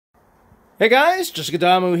Hey guys, Jessica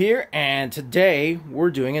Damu here, and today we're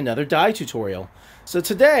doing another dye tutorial. So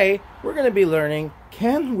today we're going to be learning,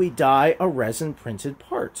 can we dye a resin printed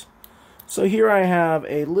part? So here I have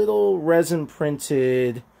a little resin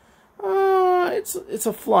printed, it's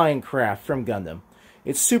a flying craft from Gundam.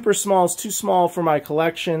 It's super small, it's too small for my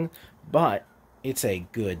collection, but it's a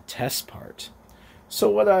good test part. So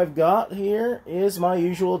what I've got here is my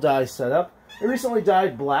usual dye setup. I recently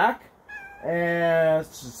dyed black. And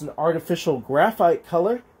it's just an artificial graphite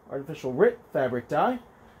color, artificial RIT fabric dye.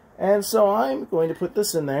 And so I'm going to put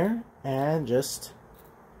this in there and just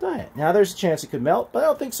dye it. Now there's a chance it could melt, but I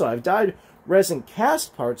don't think so. I've dyed resin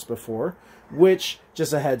cast parts before, which,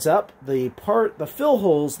 just a heads up, the fill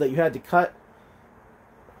holes that you had to cut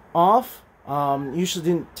off usually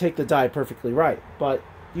didn't take the dye perfectly right. But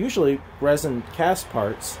usually resin cast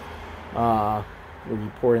parts, where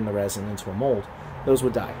you pour in the resin into a mold, those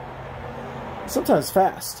would dye. Sometimes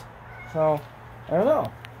fast. So, I don't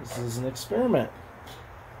know. This is an experiment.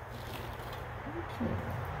 Okay.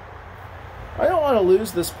 I don't want to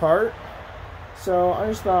lose this part, so I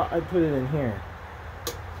just thought I'd put it in here.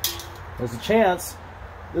 There's a chance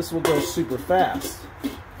this will go super fast.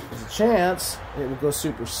 There's a chance it will go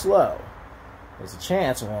super slow. There's a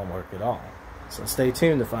chance it won't work at all. So stay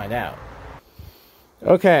tuned to find out.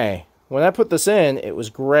 Okay, when I put this in, it was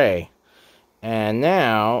gray. And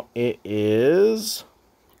now it is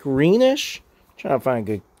greenish. I'm trying to find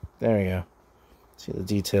a good. There we go. See the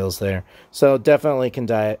details there. So definitely can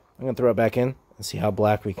dye it. I'm going to throw it back in and see how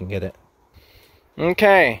black we can get it.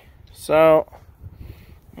 Okay. So,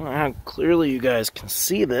 I don't know how clearly you guys can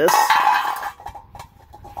see this.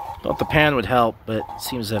 Thought the pan would help, but it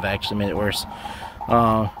seems to have actually made it worse.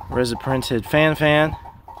 Resin printed fan.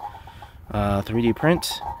 3D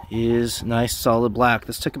print is nice solid black.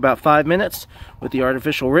 This took about 5 minutes with the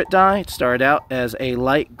artificial RIT dye. It started out as a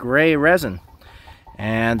light gray resin.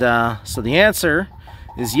 And so the answer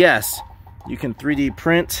is yes. You can 3D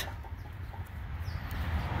print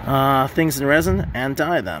things in resin and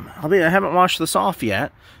dye them. I haven't washed this off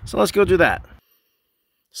yet, so let's go do that.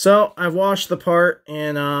 So I've washed the part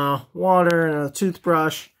in water and a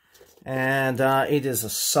toothbrush. And it is a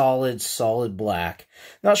solid black.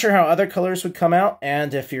 Not sure how other colors would come out,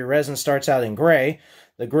 and if your resin starts out in gray,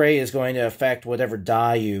 the gray is going to affect whatever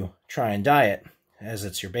dye you try and dye it, as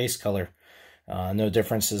it's your base color. No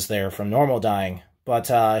differences there from normal dyeing. But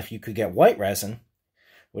if you could get white resin,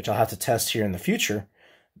 which I'll have to test here in the future,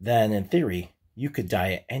 then in theory, you could dye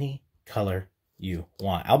it any color you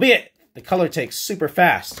want. Albeit, the color takes super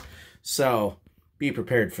fast, so be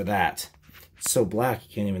prepared for that. It's so black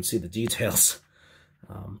you can't even see the details.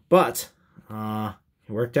 But it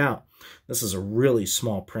worked out. This is a really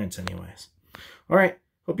small print anyways. Alright,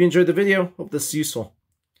 hope you enjoyed the video. Hope this is useful.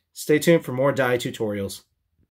 Stay tuned for more dye tutorials.